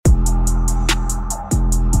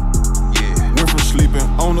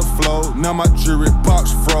on the floor. Now my jewelry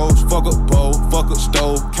box froze. Fuck a bowl, fuck a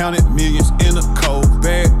stove. Counted millions in a cold.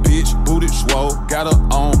 Bad bitch, booty swole. Got her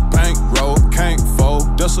on bankroll. Can't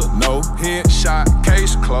fold, that's a no. Headshot,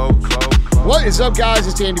 case closed. What is up, guys?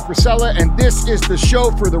 It's Andy Frisella, and this is the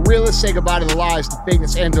show for the realists. Say goodbye to the lies, the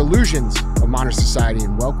fakeness, and delusions of modern society,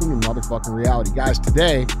 and welcome to motherfucking reality. Guys,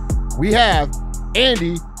 today we have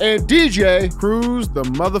Andy and DJ cruise the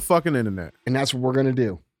motherfucking internet. And that's what we're going to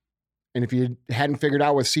do. And if you hadn't figured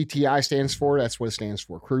out what CTI stands for, that's what it stands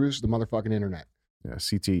for. Cruise the motherfucking internet. Yeah,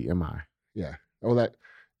 CTMI. Yeah. Oh,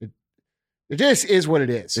 this is what it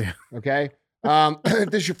is. Yeah. Okay? If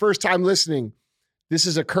this is your first time listening, this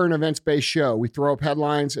is a current events-based show. We throw up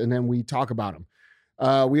headlines and then we talk about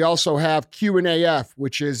them. We also have Q&AF,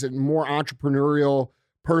 which is a more entrepreneurial,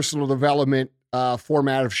 personal development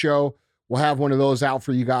format of show. We'll have one of those out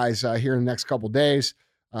for you guys here in the next couple days,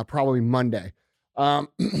 probably Monday.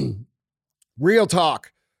 Real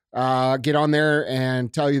talk. Get on there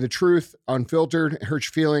and tell you the truth, unfiltered. It hurts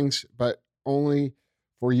your feelings, but only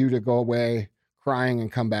for you to go away crying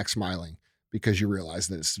and come back smiling because you realize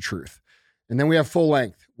that it's the truth. And then we have Full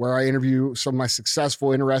Length, where I interview some of my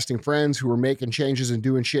successful, interesting friends who are making changes and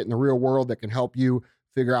doing shit in the real world that can help you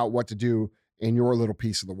figure out what to do in your little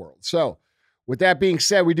piece of the world. So with that being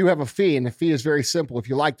said, we do have a fee, and the fee is very simple. If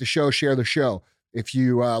you like the show, share the show. If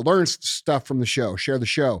you learn stuff from the show, share the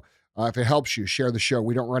show. If it helps you, share the show.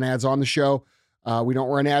 We don't run ads on the show. We don't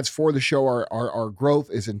run ads for the show. Our growth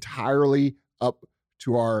is entirely up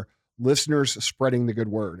to our listeners spreading the good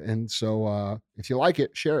word. And so if you like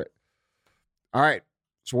it, share it. All right.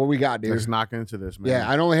 So what we got, dude? Let's knock into this, man. Yeah,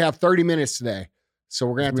 I only have 30 minutes today. So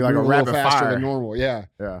we're going to have to move a little faster than normal. Yeah.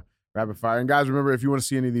 Yeah. Rapid fire. And guys, remember, if you want to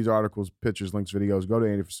see any of these articles, pictures, links, videos, go to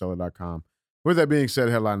andyfrisella.com. With that being said,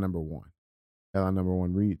 headline number one. Headline number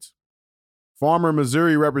one reads, former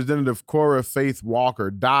Missouri Representative Cora Faith Walker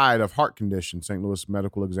died of heart condition, St. Louis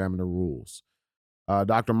Medical Examiner rules.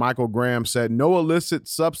 Dr. Michael Graham said no illicit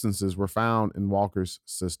substances were found in Walker's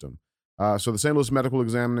system. So the St. Louis Medical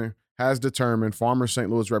Examiner has determined former St.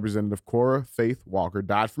 Louis Representative Cora Faith Walker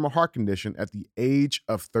died from a heart condition at the age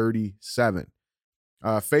of 37.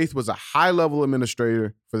 Faith was a high-level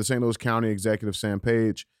administrator for the St. Louis County Executive Sam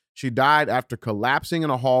Page. She died after collapsing in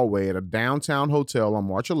a hallway at a downtown hotel on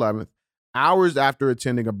March 11th, hours after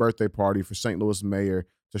attending a birthday party for St. Louis Mayor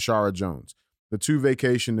Tashara Jones. The two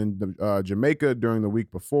vacationed in Jamaica during the week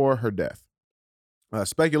before her death.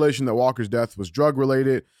 Speculation that Walker's death was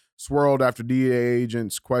drug-related swirled after DEA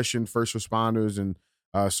agents questioned first responders and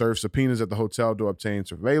served subpoenas at the hotel to obtain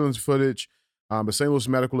surveillance footage. But St. Louis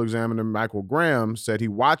Medical Examiner Michael Graham said he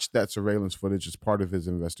watched that surveillance footage as part of his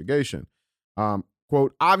investigation.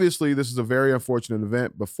 Quote, obviously, this is a very unfortunate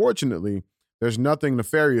event, but fortunately, there's nothing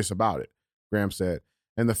nefarious about it, Graham said.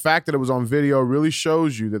 And the fact that it was on video really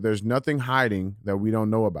shows you that there's nothing hiding that we don't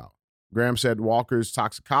know about. Graham said Walker's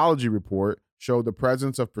toxicology report showed the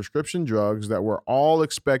presence of prescription drugs that were all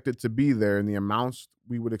expected to be there in the amounts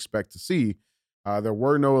we would expect to see. There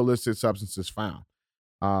were no illicit substances found.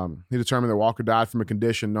 He determined that Walker died from a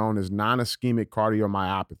condition known as non-ischemic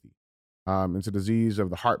cardiomyopathy. It's a disease of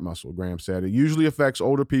the heart muscle, Graham said. It usually affects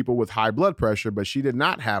older people with high blood pressure, but she did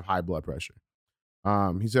not have high blood pressure.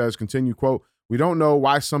 He says, continue, quote, we don't know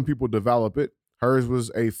why some people develop it. Hers was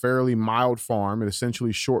a fairly mild form. It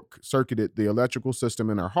essentially short-circuited the electrical system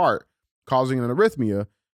in her heart, causing an arrhythmia,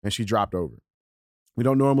 and she dropped over. We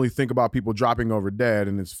don't normally think about people dropping over dead,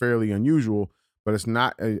 and it's fairly unusual, but it's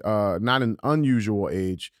not an unusual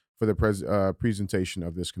age for the presentation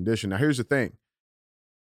of this condition. Now, here's the thing.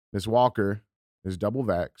 Ms. Walker is double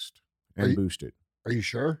vaxxed and boosted. Are you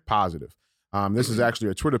sure? Positive. This is actually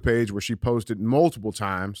a Twitter page where she posted multiple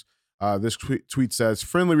times. This tweet says,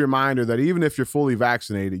 friendly reminder that even if you're fully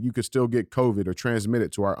vaccinated, you could still get COVID or transmit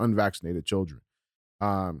it to our unvaccinated children.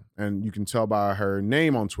 And you can tell by her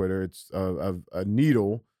name on Twitter, it's a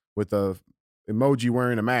needle with a emoji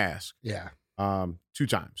wearing a mask. Yeah. 2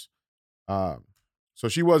 times. So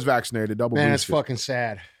she was vaccinated, double boosted. Man, it's fucking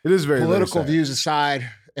sad. It is very Political sad. views aside,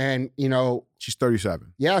 and she's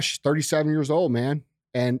 37. Yeah, she's 37 years old, man,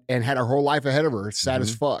 and had her whole life ahead of her. It's sad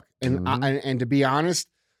as fuck. And and to be honest,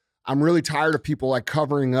 I'm really tired of people like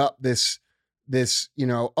covering up this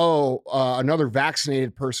another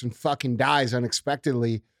vaccinated person fucking dies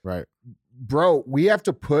unexpectedly. Right, bro. We have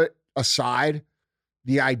to put aside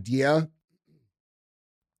the idea.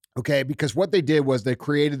 Okay, because what they did was they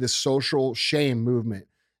created this social shame movement,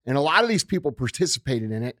 and a lot of these people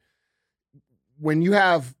participated in it. When you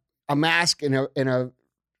have a mask and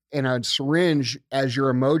a syringe as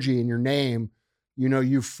your emoji and your name, You On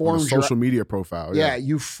a formed social media profile. yeah,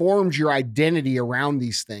 you formed your identity around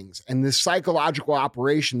these things. And this psychological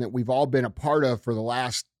operation that we've all been a part of for the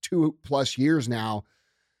last 2+ years now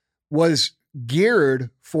was geared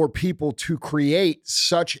for people to create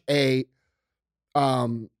such high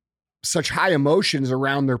emotions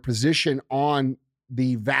around their position on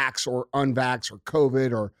the vax or unvax or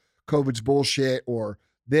COVID's bullshit or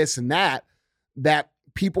this and that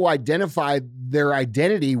people identified their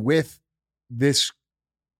identity with this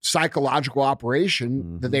psychological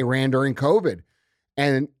operation that they ran during COVID.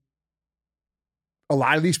 And a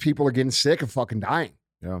lot of these people are getting sick and fucking dying.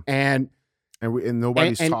 Yeah. And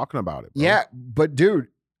nobody's talking about it. Bro. Yeah. But dude,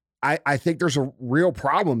 I think there's a real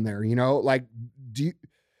problem there. Like,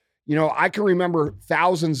 I can remember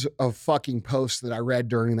thousands of fucking posts that I read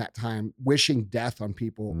during that time wishing death on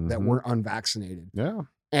people that weren't unvaccinated. Yeah.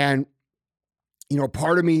 And,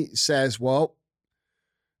 part of me says, well,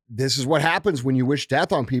 this is what happens when you wish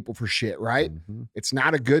death on people for shit, right? It's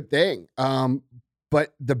not a good thing.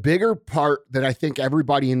 But the bigger part that I think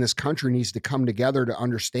everybody in this country needs to come together to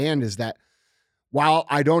understand is that while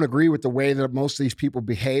I don't agree with the way that most of these people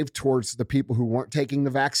behave towards the people who weren't taking the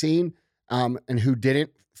vaccine and who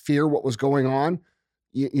didn't fear what was going on,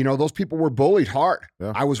 those people were bullied hard.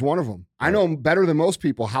 Yeah. I was one of them. Right. I know better than most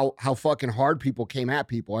people how fucking hard people came at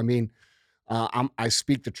people. I mean, I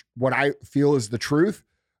speak what I feel is the truth.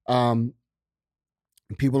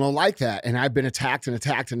 People don't like that. And I've been attacked and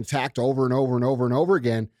attacked and attacked over and over and over and over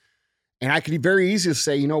again. And I could very easily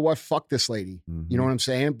say, you know what, fuck this lady. You know what I'm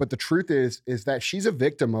saying? But the truth is that she's a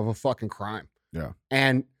victim of a fucking crime. Yeah.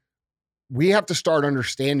 And we have to start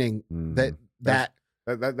understanding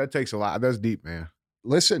that takes a lot. That's deep, man.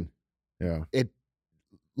 Listen. Yeah.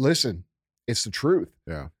 Listen, it's the truth.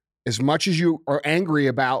 Yeah. As much as you are angry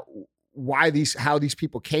about how these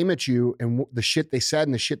people came at you and the shit they said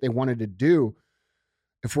and the shit they wanted to do,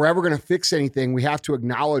 if we're ever going to fix anything, we have to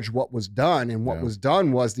acknowledge what was done. And what was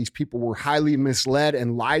done was these people were highly misled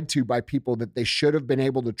and lied to by people that they should have been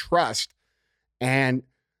able to trust. And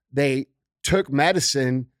they took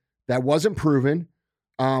medicine that wasn't proven,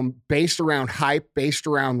 based around hype, based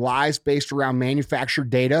around lies, based around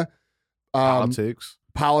manufactured data, politics,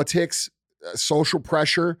 social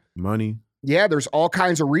pressure, money. Yeah, there's all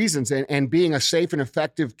kinds of reasons. And being a safe and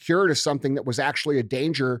effective cure to something that was actually a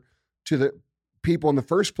danger to the people in the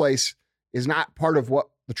first place is not part of what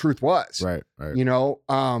the truth was. Right. Well,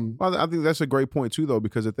 I think that's a great point too, though,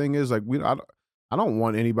 because the thing is, like, I don't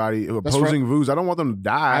want anybody opposing views. I don't want them to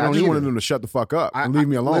die. I just want them to shut the fuck up and leave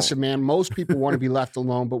me alone. Listen, man, most people want to be left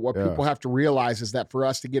alone, but what people have to realize is that for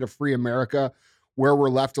us to get a free America where we're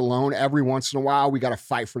left alone, every once in a while, we got to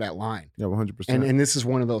fight for that line. Yeah, 100%. And this is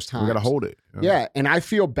one of those times. We got to hold it. Yeah. And I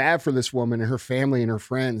feel bad for this woman and her family and her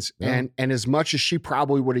friends. Yeah. And as much as she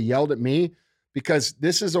probably would have yelled at me, because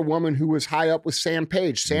this is a woman who was high up with Sam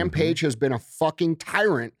Page. Sam Page has been a fucking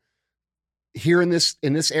tyrant here in this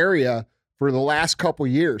area for the last couple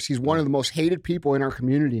of years. He's one of the most hated people in our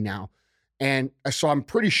community now. And so I'm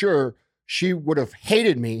pretty sure she would have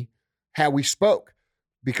hated me had we spoke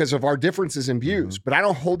because of our differences in views. But I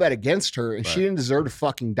don't hold that against her. And she didn't deserve to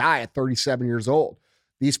fucking die at 37 years old.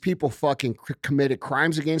 These people fucking committed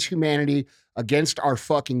crimes against humanity, against our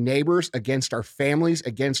fucking neighbors, against our families,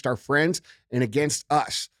 against our friends, and against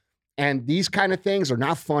us. And these kind of things are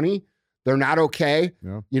not funny. They're not okay.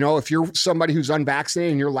 Yeah. If you're somebody who's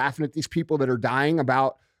unvaccinated and you're laughing at these people that are dying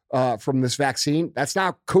about from this vaccine, that's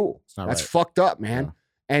not cool. That's fucked up, man. Yeah.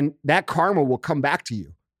 And that karma will come back to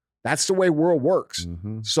you. That's the way world works.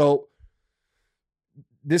 So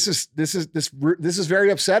this is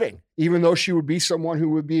very upsetting, even though she would be someone who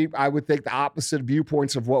would be, I would think, the opposite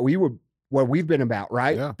viewpoints of what we've been about.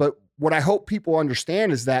 Right. Yeah. But what I hope people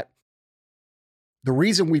understand is that the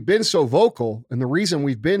reason we've been so vocal and the reason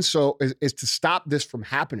we've been so is to stop this from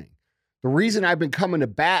happening. The reason I've been coming to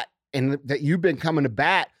bat and that you've been coming to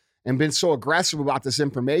bat and been so aggressive about this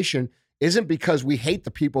information isn't because we hate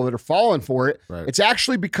the people that are falling for it. Right. It's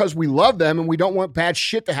actually because we love them and we don't want bad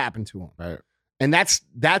shit to happen to them. Right. And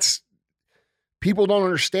that's people don't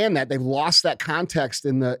understand that. They've lost that context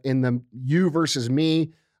in the you versus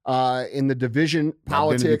me, in the division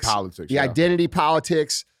politics, identity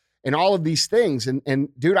politics, and all of these things. And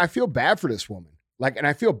dude, I feel bad for this woman. And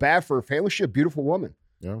I feel bad for her family. She's a beautiful woman.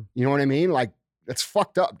 Yeah. You know what I mean? Like, that's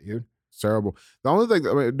fucked up, dude. It's terrible. The only thing,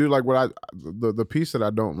 dude, like the piece that I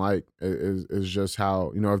don't like is just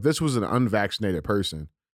how, if this was an unvaccinated person,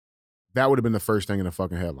 that would have been the first thing in the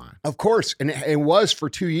fucking headline. Of course. And it was for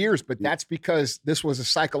 2 years, but that's because this was a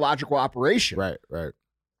psychological operation. Right.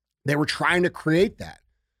 They were trying to create that.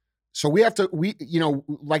 So we have to,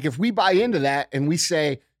 if we buy into that and we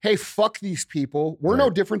say, hey, fuck these people. We're no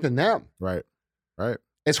different than them. Right.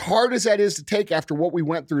 As hard as that is to take after what we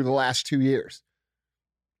went through the last 2 years.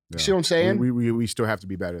 You see what I'm saying? We still have to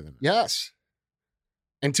be better than that. Yes.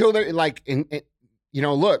 Until they're like,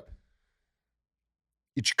 look,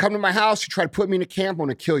 you come to my house, you try to put me in a camp, I'm going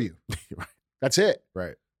to kill you. Right. That's it.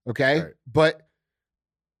 Right. Okay. Right. But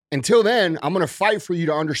until then, I'm going to fight for you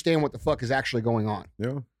to understand what the fuck is actually going on.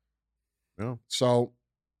 Yeah. So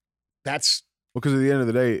that's. Because at the end of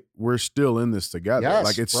the day, we're still in this together. Yes,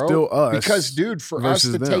 like it's bro. still us. Because, dude, for us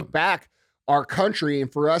to take back our country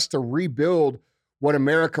and for us to rebuild what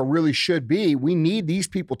America really should be, we need these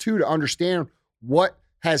people too to understand what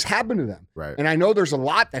has happened to them. Right. And I know there's a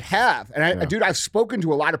lot that have. And dude, I've spoken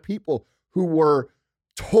to a lot of people who were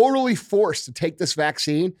totally forced to take this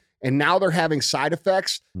vaccine and now they're having side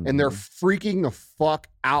effects and they're freaking the fuck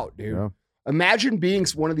out, dude. Yeah. Imagine being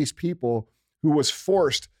one of these people who was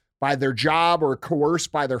forced by their job or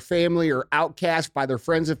coerced by their family or outcast by their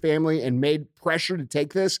friends and family and made pressure to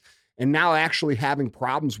take this and now actually having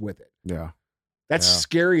problems with it. Yeah. That's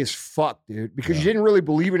scary as fuck, dude, because you didn't really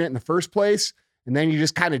believe in it in the first place. And then you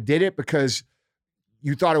just kind of did it because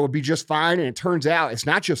you thought it would be just fine. And it turns out it's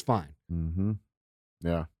not just fine. Mm-hmm.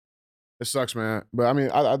 Yeah. It sucks, man. But I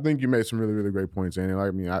mean, I think you made some really, really great points, Andy. Like,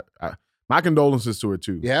 I mean, my condolences to it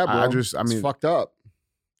too. Yeah, bro. It's fucked up.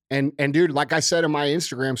 And dude, like I said in my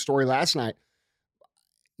Instagram story last night,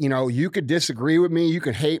 you could disagree with me, you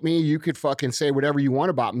could hate me, you could fucking say whatever you want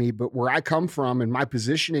about me, but where I come from and my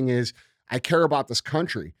positioning is I care about this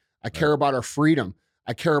country. I care about our freedom.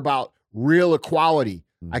 I care about real equality.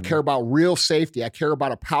 I care about real safety. I care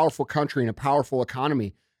about a powerful country and a powerful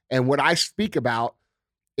economy. And what I speak about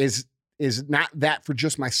is not that for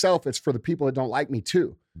just myself, it's for the people that don't like me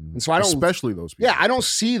too. And so I don't, especially those people. Yeah, I don't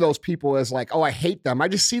see those people as like, oh, I hate them. I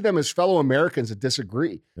just see them as fellow Americans that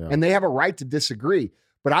disagree. Yeah. And they have a right to disagree.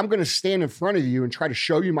 But I'm going to stand in front of you and try to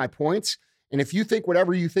show you my points. And if you think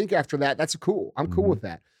whatever you think after that, that's cool. I'm cool with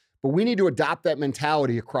that. But we need to adopt that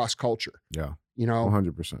mentality across culture. Yeah.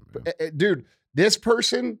 100%. Man. Dude, this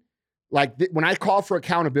person, when I call for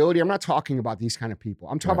accountability, I'm not talking about these kind of people.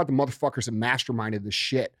 I'm talking about the motherfuckers that masterminded this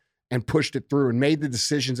shit and pushed it through and made the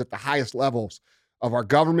decisions at the highest levels of our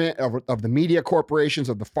government, of the media corporations,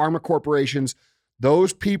 of the pharma corporations.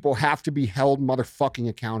 Those people have to be held motherfucking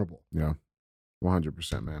accountable. Yeah.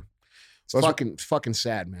 100%, man. It's fucking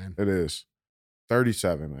sad, man. It is.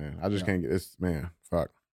 37, man. I just can't get this, man.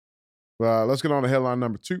 Fuck. Let's get on to headline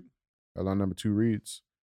number 2. Headline number 2 reads,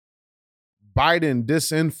 Biden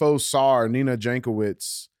disinfo czar Nina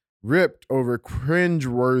Jankowicz ripped over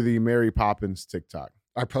cringeworthy Mary Poppins TikTok.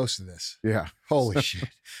 I posted this. Yeah. Holy shit.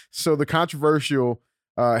 So the controversial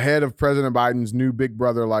head of President Biden's new Big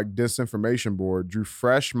Brother-like disinformation board drew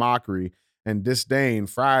fresh mockery and disdain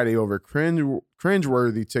Friday over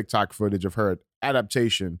cringeworthy TikTok footage of her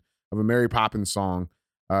adaptation of a Mary Poppins song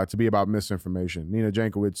to be about misinformation. Nina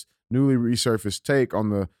Jankowicz newly resurfaced take on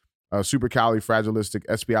the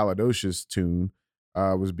supercalifragilisticexpialidocious tune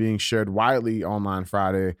was being shared widely online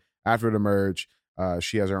Friday after it emerged.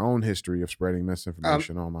 She has her own history of spreading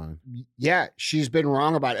misinformation online. Yeah, she's been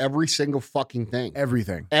wrong about every single fucking thing.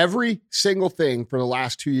 Everything. Every single thing for the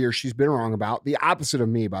last 2 years she's been wrong about. The opposite of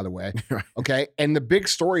me, by the way. Right. Okay? And the big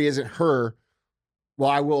story isn't her.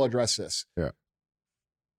 Well, I will address this. Yeah.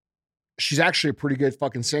 She's actually a pretty good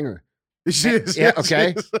fucking singer. She is. Yeah,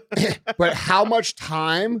 okay. But how much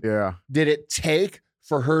time did it take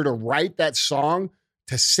for her to write that song,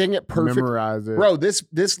 to sing it perfectly? Memorize it. Bro,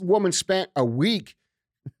 this woman spent a week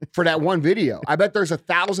for that one video. I bet there's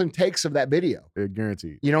 1,000 takes of that video.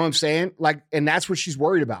 Guaranteed. You know what I'm saying? And that's what she's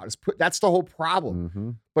worried about. That's the whole problem.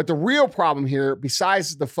 Mm-hmm. But the real problem here,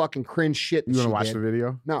 besides the fucking cringe shit that you want to watch the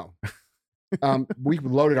video? No. We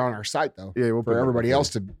can load it on our site though. Yeah, we'll for everybody else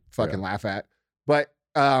to fucking laugh at. But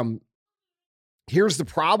here's the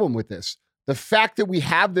problem with this. The fact that we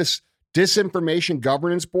have this disinformation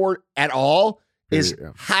governance board at all is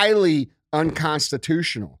highly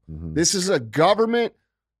unconstitutional. Mm-hmm. This is a government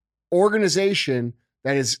organization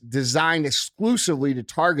that is designed exclusively to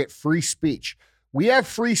target free speech. We have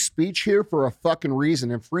free speech here for a fucking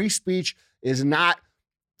reason, and free speech is not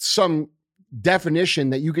some definition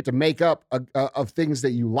that you get to make up of things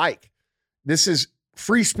that you like. This is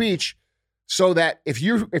free speech so that if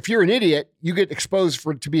you're an idiot, you get exposed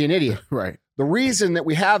to be an idiot. Right. The reason that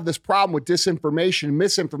we have this problem with disinformation and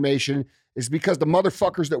misinformation is because the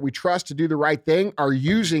motherfuckers that we trust to do the right thing are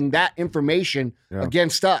using that information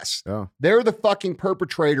against us. Yeah. They're the fucking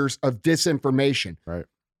perpetrators of disinformation. Right.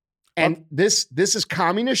 And this is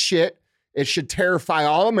communist shit. It should terrify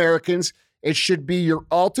all Americans. It should be your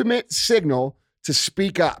ultimate signal to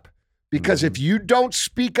speak up, Because if you don't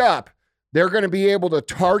speak up, they're going to be able to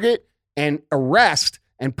target and arrest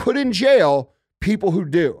and put in jail people who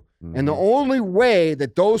do. And the only way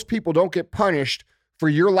that those people don't get punished for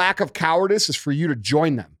your lack of cowardice is for you to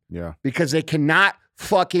join them. Yeah. Because they cannot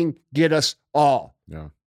fucking get us all. Yeah.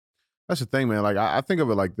 That's the thing, man. Like, I think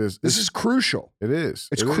of it like this. This is crucial. It is.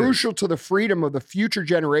 It's crucial to the freedom of the future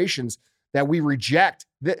generations that we reject.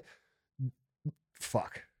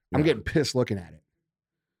 Fuck. I'm getting pissed looking at it.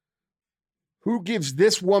 Who gives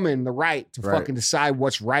this woman the right to fucking decide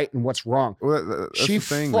what's right and what's wrong? Well, she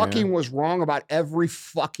fucking was wrong about every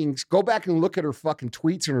fucking. Go back and look at her fucking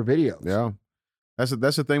tweets and her videos. Yeah.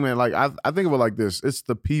 That's the thing, man. Like, I think of it like this. It's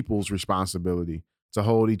the people's responsibility to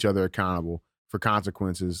hold each other accountable for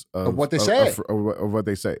consequences of what they say. Of what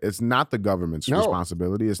they say. It's not the government's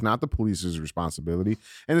responsibility. It's not the police's responsibility.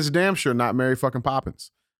 And it's damn sure not Mary fucking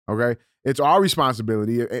Poppins. Okay? It's our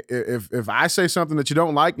responsibility. If I say something that you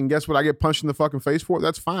don't like, and guess what? I get punched in the fucking face for it,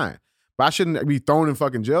 that's fine. But I shouldn't be thrown in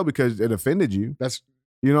fucking jail because it offended you.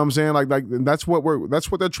 You know what I'm saying? Like that's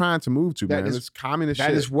what they're trying to move to, man. It's communist shit.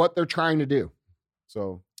 That is what they're trying to do.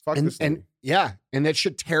 So fuck this thing. And that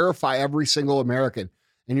should terrify every single American.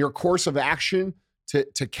 And your course of action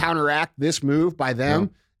to counteract this move by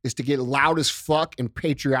them is to get loud as fuck and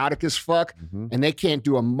patriotic as fuck, and they can't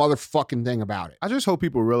do a motherfucking thing about it. I just hope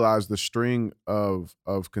people realize the string of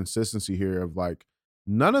consistency here of like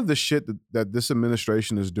none of the shit that this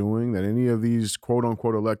administration is doing, that any of these quote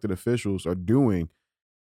unquote elected officials are doing.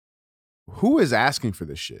 Who is asking for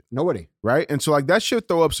this shit? Nobody. Right? And so like that should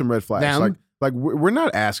throw up some red flags. Them. Like we're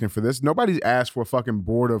not asking for this. Nobody's asked for a fucking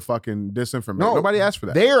board of fucking disinformation. No, nobody asked for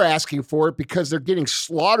that. They're asking for it because they're getting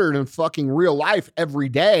slaughtered in fucking real life every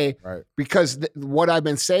day. Right. Because what I've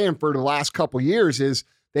been saying for the last couple years is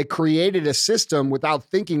they created a system without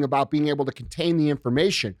thinking about being able to contain the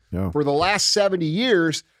information. Yeah. For the last 70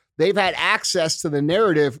 years, they've had access to the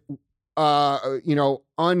narrative, unabated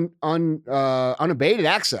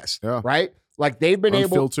access. Yeah. Right. Like they've been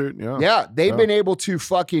unfiltered, they've been able to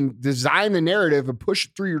fucking design the narrative and push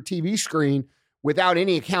it through your TV screen without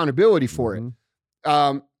any accountability for it.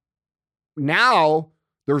 Now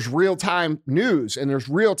there's real-time news and there's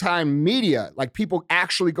real-time media, like people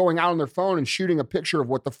actually going out on their phone and shooting a picture of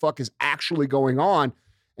what the fuck is actually going on.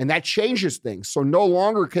 And that changes things. So no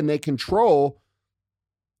longer can they control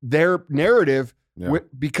their narrative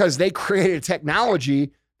because they created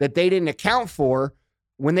technology that they didn't account for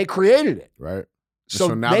when they created it. Right.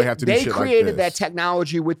 So now they have to do shit like this. They created that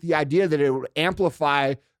technology with the idea that it would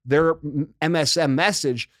amplify their MSM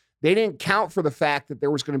message. They didn't count for the fact that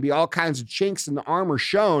there was going to be all kinds of chinks in the armor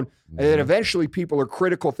shown, and that eventually people are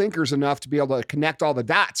critical thinkers enough to be able to connect all the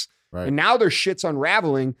dots. Right. And now their shit's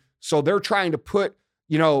unraveling, so they're trying to put,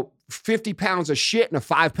 50 pounds of shit in a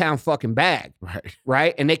 5-pound fucking bag. Right.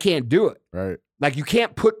 Right? And they can't do it. Right. Like you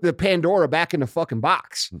can't put the Pandora back in the fucking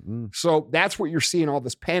box. So that's what you're seeing all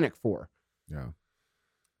this panic for. Yeah.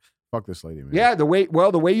 Fuck this lady, man. Yeah, the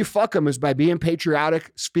way you fuck them is by being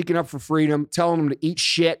patriotic, speaking up for freedom, telling them to eat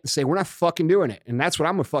shit and say, we're not fucking doing it. And that's what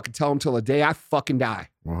I'm going to fucking tell them till the day I fucking die.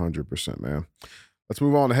 100%, man. Let's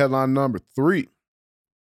move on to headline number 3.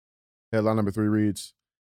 Headline number 3 reads,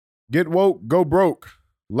 Get woke, go broke.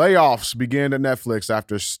 Layoffs begin at Netflix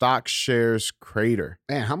after stock shares crater.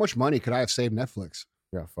 Man, how much money could I have saved Netflix?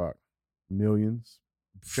 Yeah, fuck. Millions.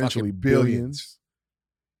 Potentially Fucking billions.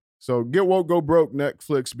 So get woke, go broke.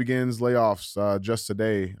 Netflix begins layoffs just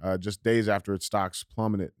today, just days after its stocks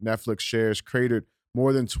plummeted. Netflix shares cratered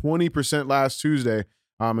more than 20% last Tuesday,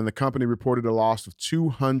 and the company reported a loss of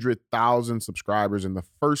 200,000 subscribers in the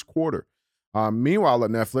first quarter. Meanwhile,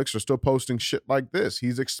 at Netflix, they're still posting shit like this.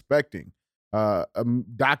 He's expecting a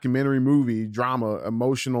documentary movie, drama,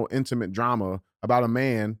 emotional, intimate drama about a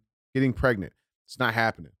man getting pregnant. It's not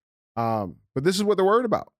happening. But this is what they're worried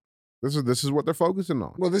about. This is what they're focusing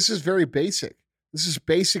on. Well, this is very basic. This is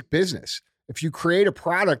basic business. If you create a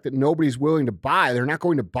product that nobody's willing to buy, they're not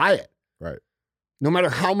going to buy it. Right. No matter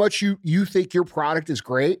how much you think your product is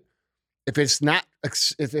great, if it's not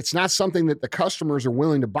something that the customers are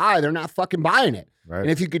willing to buy, they're not fucking buying it. Right. And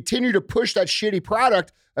if you continue to push that shitty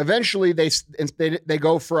product, eventually they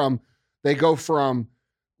go from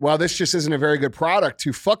well, this just isn't a very good product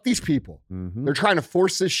to fuck these people. They're trying to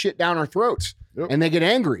force this shit down our throats. Yep. And they get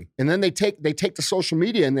angry. And then they take to social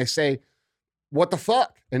media and they say, what the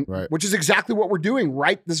fuck? And which is exactly what we're doing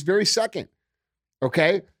right this very second.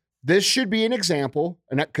 Okay? This should be an example.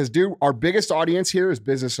 And because dude, our biggest audience here is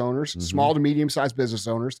business owners, small to medium-sized business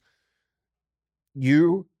owners.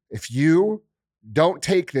 If you don't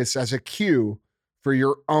take this as a cue for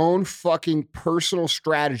your own fucking personal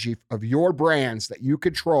strategy of your brands that you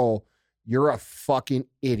control, you're a fucking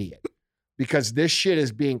idiot. because this shit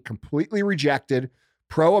is being completely rejected.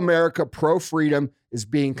 Pro-America, pro-freedom is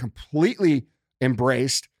being completely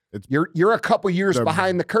embraced. You're a couple years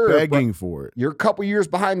behind the curve. Begging for it. You're a couple years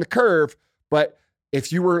behind the curve, but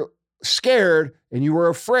if you were scared and you were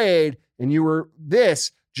afraid and you were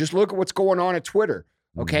this, just look at what's going on at Twitter.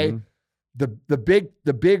 Okay. The big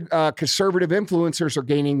conservative influencers are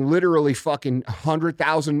gaining literally fucking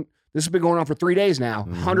 100,000. This has been going on for 3 days now.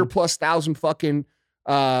 100,000+ fucking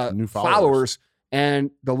new followers, and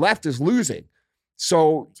the left is losing.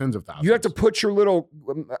 So tens of thousands. You have to put your little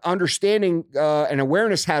understanding and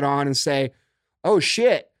awareness hat on and say, oh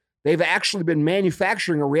shit, they've actually been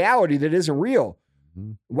manufacturing a reality that isn't real.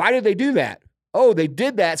 Why did they do that? Oh, they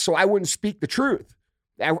did that so I wouldn't speak the truth.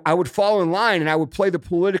 I would fall in line and I would play the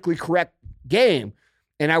politically correct game.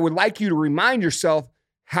 And I would like you to remind yourself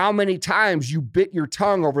how many times you bit your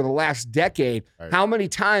tongue over the last decade, how many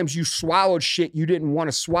times you swallowed shit you didn't want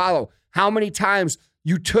to swallow, how many times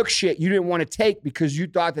you took shit you didn't want to take because you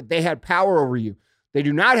thought that they had power over you. They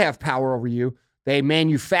do not have power over you. They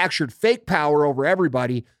manufactured fake power over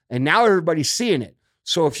everybody, and now everybody's seeing it.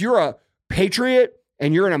 So if you're a patriot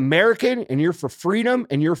and you're an American and you're for freedom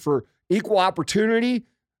and you're for equal opportunity,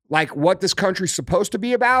 like what this country's supposed to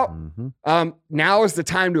be about, now is the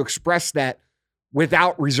time to express that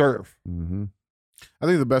without reserve. I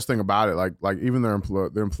think the best thing about it, like even their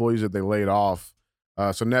employees that they laid off.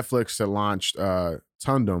 So Netflix had launched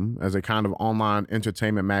Tundum as a kind of online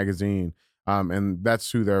entertainment magazine, and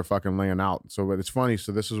that's who they're fucking laying out. So, but it's funny.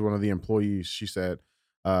 So this is one of the employees. She said,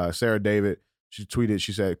 Sarah David. She tweeted.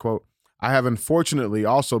 She said, "quote I have unfortunately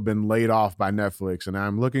also been laid off by Netflix, and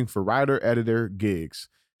I'm looking for writer editor gigs."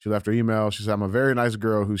 She left her email. She said, "I'm a very nice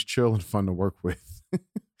girl who's chill and fun to work with."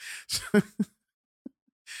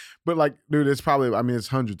 But like, dude, it's probably, I mean, it's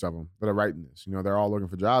hundreds of them that are writing this. You know, they're all looking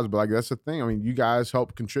for jobs. But like, that's the thing. I mean, you guys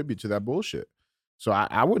help contribute to that bullshit. So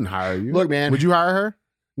I wouldn't hire you. Look, man. Would you hire her?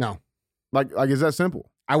 No. Like, is that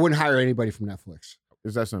simple? I wouldn't hire anybody from Netflix.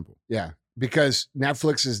 Is that simple? Yeah. Because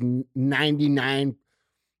Netflix is 99.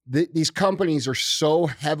 These companies are so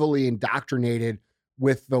heavily indoctrinated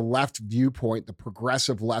with the left viewpoint, the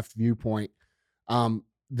progressive left viewpoint,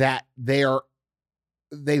 that they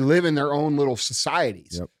live in their own little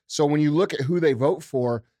societies. Yep. So when you look at who they vote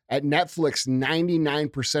for at Netflix,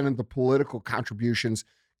 99% of the political contributions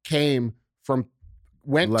went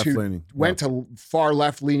to far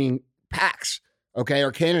left leaning PACs, okay,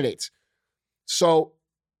 or candidates. So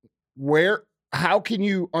how can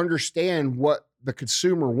you understand what the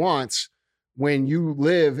consumer wants when you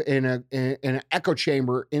live in an echo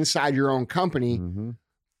chamber inside your own company?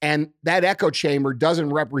 And that echo chamber doesn't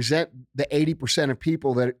represent the 80% of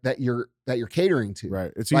people that you're catering to.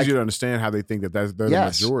 Right. It's easy to understand how they think they're the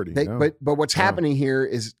majority. But what's happening here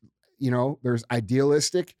is, you know, there's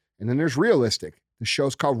idealistic and then there's realistic. The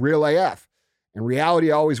show's called Real AF, and reality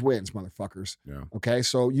always wins, motherfuckers. Yeah. Okay.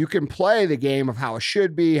 So you can play the game of how it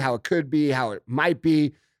should be, how it could be, how it might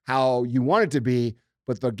be, how you want it to be,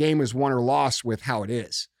 but the game is won or lost with how it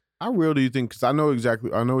is. How real do you think? Because I know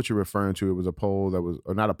what you're referring to. It was a poll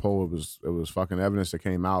or not a poll. It was fucking evidence that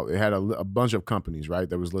came out. It had a bunch of companies, right,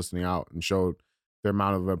 that was listening out and showed the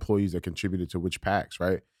amount of employees that contributed to which PACs,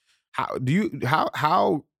 right? How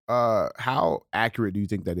accurate do you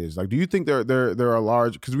think that is? Like, do you think they're a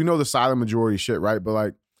large? Because we know the silent majority shit, right? But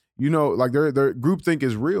like, you know, like their groupthink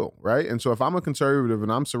is real, right? And so if I'm a conservative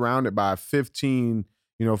and I'm surrounded by 15.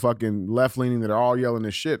 You know, fucking left leaning that are all yelling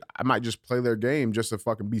this shit, I might just play their game just to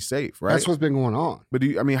fucking be safe, right? That's what's been going on. But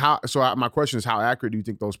my question is, how accurate do you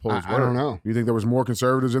think those polls were? I don't know. Do you think there was more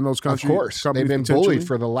conservatives in those countries? Of course. They've been bullied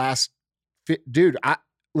for the last, dude,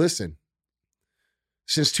 listen,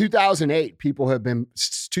 since 2008,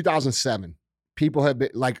 2007, people have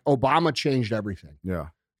been, like, Obama changed everything. Yeah.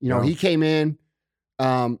 You know, he came in,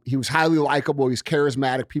 he was highly likable, he's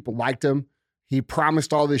charismatic, people liked him. He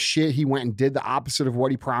promised all this shit. He went and did the opposite of what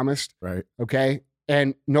he promised. Right. Okay.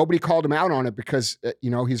 And nobody called him out on it because, you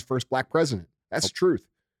know, he's the first black president. That's the truth.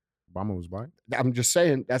 Obama was black? I'm just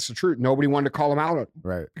saying that's the truth. Nobody wanted to call him out on it.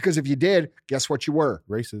 Right. Because if you did, guess what you were?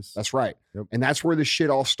 Racist. That's right. Yep. And that's where this shit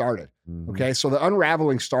all started. Okay. So the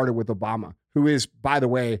unraveling started with Obama, who is, by the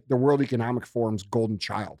way, the World Economic Forum's golden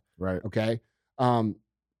child. Right. Okay.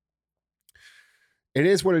 It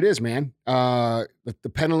is what it is, man. The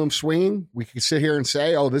pendulum swinging, we could sit here and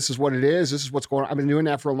say, oh, this is what it is. This is what's going on. I've been doing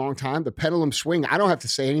that for a long time. The pendulum swing, I don't have to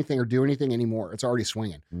say anything or do anything anymore. It's already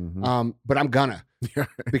swinging. But I'm gonna,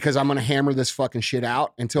 because I'm gonna hammer this fucking shit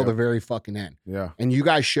out until the very fucking end. Yeah. And you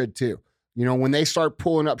guys should too. You know, when they start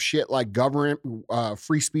pulling up shit like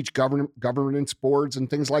free speech governance boards and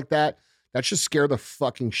things like that, that should scare the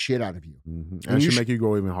fucking shit out of you. And it should make you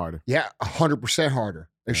go even harder. Yeah, 100% harder.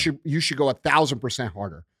 You should go 1,000%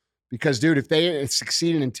 harder. Because, dude, if they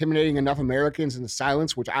succeed in intimidating enough Americans into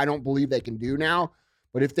silence, which I don't believe they can do now,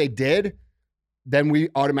 but if they did, then we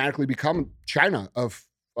automatically become China of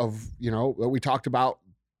what we talked about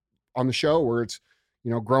on the show, where it's,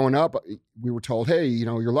 growing up, we were told, hey,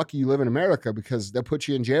 you're lucky you live in America because they'll put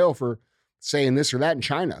you in jail for saying this or that in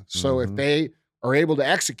China. So if they are able to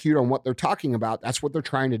execute on what they're talking about, that's what they're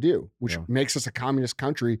trying to do, which makes us a communist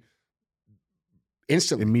country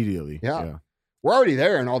instantly. Immediately. Yeah. We're already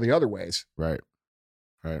there in all the other ways. Right.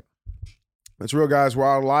 That's real, guys. We're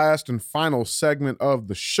our last and final segment of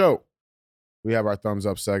the show. We have our thumbs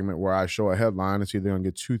up segment where I show a headline. It's either going to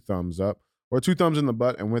get 2 thumbs up or 2 thumbs in the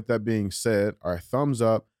butt. And with that being said, our thumbs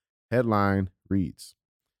up headline reads,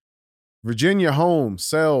 Virginia home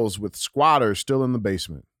sells with squatters still in the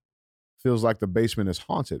basement. Feels like the basement is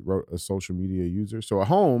haunted, wrote a social media user. So a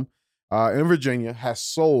home in Virginia has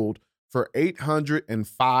sold for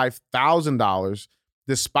 $805,000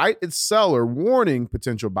 despite its seller warning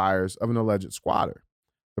potential buyers of an alleged squatter.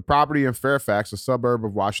 The property in Fairfax, a suburb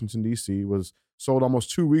of Washington, D.C., was sold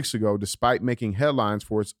almost 2 weeks ago despite making headlines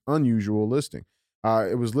for its unusual listing.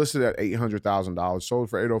 It was listed at $800,000, sold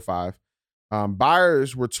for $805,000.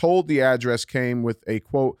 Buyers were told the address came with a,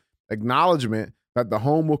 quote, acknowledgement that the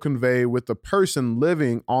home will convey with the person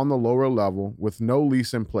living on the lower level with no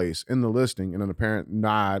lease in place in the listing in an apparent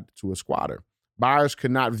nod to a squatter. Buyers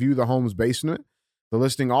could not view the home's basement. The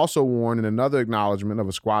listing also warned in another acknowledgement of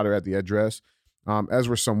a squatter at the address, as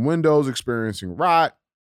were some windows experiencing rot,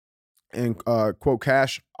 and, quote,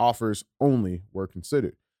 cash offers only were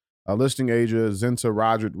considered. Listing agent Zinta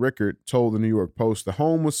Roderick Rickard told the New York Post the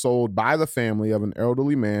home was sold by the family of an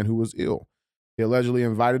elderly man who was ill. He allegedly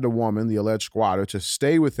invited a woman, the alleged squatter, to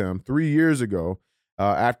stay with him 3 years ago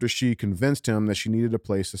after she convinced him that she needed a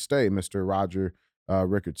place to stay, Mr. Roger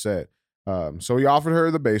Rickard said. So he offered her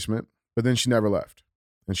the basement, but then she never left,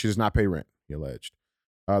 and she does not pay rent, he alleged.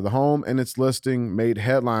 The home and its listing made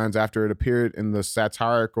headlines after it appeared in the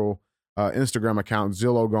satirical Instagram account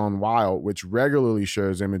Zillow Gone Wild, which regularly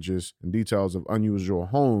shares images and details of unusual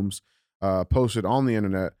homes posted on the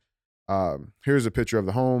internet. Here's a picture of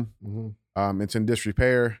the home. Mm-hmm. It's in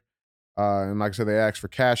disrepair. And like I said, they asked for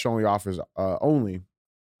cash only offers only.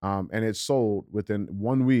 And it's sold within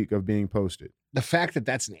 1 week of being posted. The fact that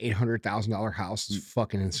that's an $800,000 house is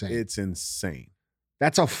fucking insane. It's insane.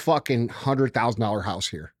 That's a fucking $100,000 house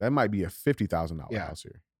here. That might be a $50,000 house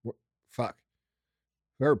here. Fuck.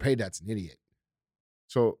 Whoever paid that's an idiot.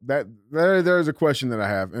 So there's a question that I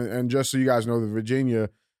have. And just so you guys know, the Virginia,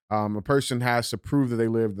 a person has to prove that they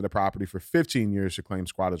lived at a property for 15 years to claim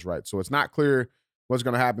squatters' rights. So it's not clear what's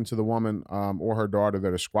going to happen to the woman or her daughter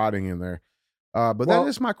that are squatting in there. But that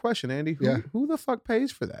is my question, Andy. Who the fuck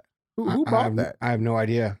pays for that? Who bought that? I have no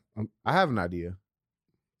idea. I have an idea.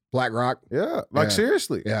 BlackRock? Yeah. Like,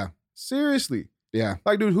 seriously. Yeah. Seriously. Yeah.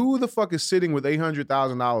 Like, dude, who the fuck is sitting with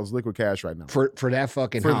 $800,000 liquid cash right now? For that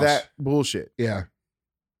fucking house. For that bullshit. Yeah.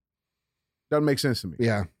 Doesn't make sense to me.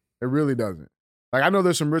 Yeah. It really doesn't. Like, I know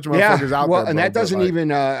there's some rich motherfuckers out there. And that doesn't even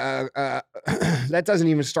that doesn't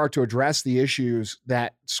even start to address the issues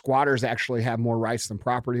that squatters actually have more rights than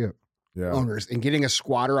property owners. And getting a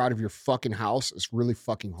squatter out of your fucking house is really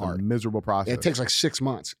fucking hard. It's a miserable process. It takes like 6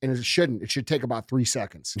 months, and it shouldn't. It should take about 3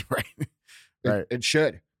 seconds. Right. It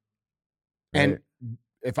should. And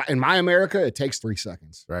if in my America, it takes 3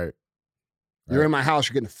 seconds. Right. You're in my house,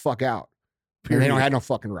 you're getting the fuck out. And they don't have no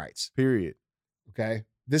fucking rights. Period. Okay.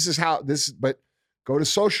 But go to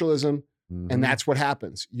socialism, and that's what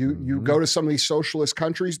happens. You go to some of these socialist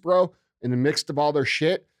countries, bro, in the midst of all their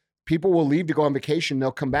shit, people will leave to go on vacation.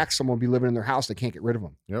 They'll come back. Someone will be living in their house. They can't get rid of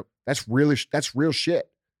them. Yep. That's real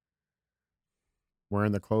shit.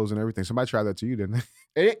 Wearing the clothes and everything. Somebody tried that to you, didn't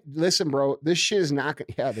they? Listen, bro, this shit is not gonna.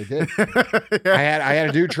 Yeah, they did. I had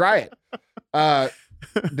a dude try it.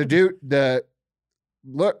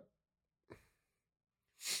 Look.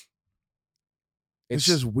 It's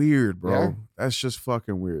just weird, bro. Yeah. That's just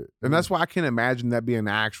fucking weird. And that's why I can't imagine that being an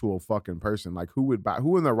actual fucking person. Like, who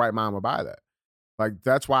in their right mind would buy that? Like,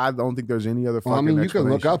 that's why I don't think there's any other fucking you can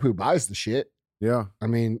look up who buys the shit. Yeah. I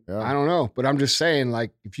don't know. But I'm just saying,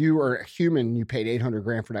 like, if you are a human and you paid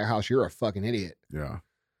 $800,000 for that house, you're a fucking idiot. Yeah.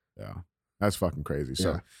 Yeah. That's fucking crazy.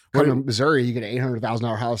 Yeah. So, come to Missouri, you get an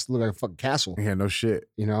 $800,000 house to live like a fucking castle. Yeah, no shit.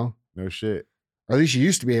 You know? No shit. Or at least you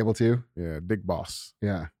used to be able to. Yeah, big boss.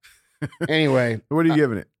 Yeah. Anyway, What are you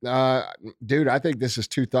giving it? Dude, I think this is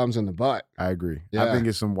 2 thumbs in the butt. I agree. Yeah. I think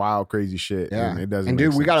it's some wild, crazy shit. Yeah, And it doesn't. And make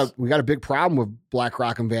dude, we sense. got a big problem with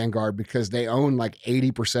BlackRock and Vanguard because they own like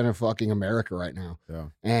 80% of fucking America right now. Yeah.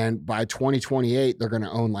 And by 2028, they're going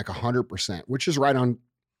to own like 100%, which is right on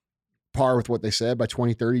par with what they said. By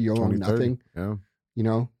 2030, you'll own 2030. nothing. Yeah. You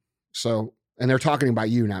know, so and they're talking about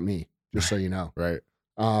you, not me. Just so you know. Right.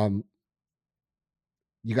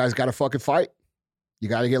 You guys got to fucking fight. You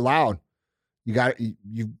got to get loud. You've got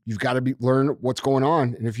to learn what's going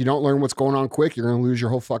on. And if you don't learn what's going on quick, you're going to lose your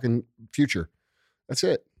whole fucking future. That's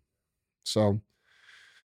it. So,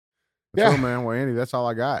 Yeah, man. Well, Andy, that's all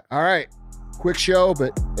I got. All right. Quick show,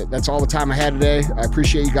 but that's all the time I had today. I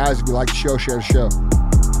appreciate you guys. If you like the show, share the show.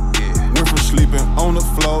 Went from sleeping on the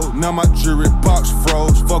floor, now my jewelry box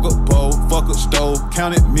froze. Fuck a bowl, fuck a stove,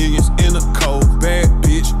 counted millions in a cold. Bad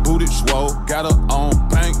bitch, booted swole, got her on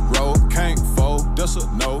bankroll, can't fold, that's a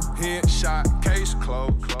no. Headshot, case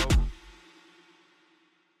closed.